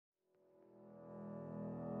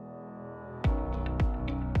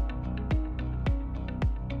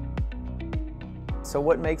So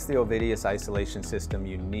what makes the Ovidius isolation system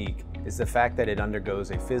unique is the fact that it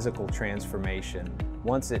undergoes a physical transformation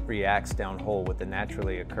once it reacts downhole with the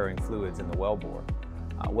naturally occurring fluids in the wellbore.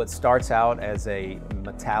 What starts out as a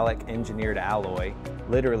metallic engineered alloy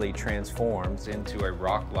literally transforms into a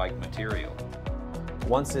rock-like material.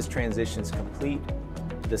 Once this transition is complete,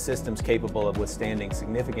 the system's capable of withstanding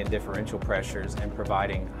significant differential pressures and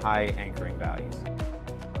providing high anchoring values.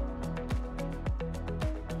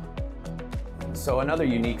 So another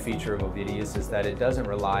unique feature of Ovidius is that it doesn't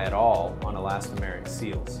rely at all on elastomeric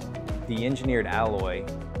seals. The engineered alloy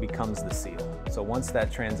becomes the seal. So once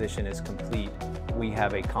that transition is complete, we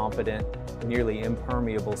have a competent, nearly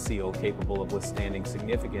impermeable seal capable of withstanding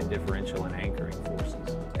significant differential and anchoring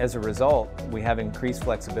forces. As a result, we have increased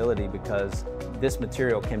flexibility because this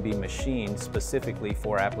material can be machined specifically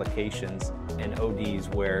for applications in ODs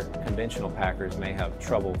where conventional packers may have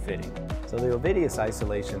trouble fitting. So the Ovidius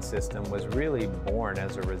isolation system was really born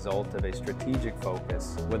as a result of a strategic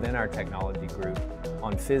focus within our technology group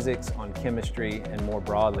on physics, on chemistry, and more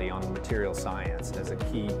broadly on material science as a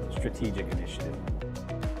key strategic initiative.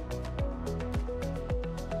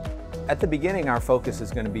 At the beginning, our focus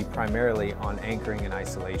is going to be primarily on anchoring and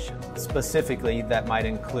isolation. Specifically, that might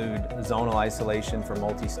include zonal isolation for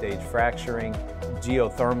multi-stage fracturing,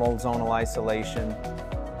 geothermal zonal isolation,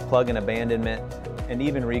 plug and abandonment, and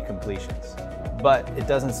even recompletions. But it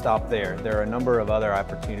doesn't stop there. There are a number of other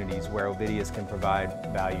opportunities where Ovidius can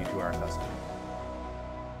provide value to our customers.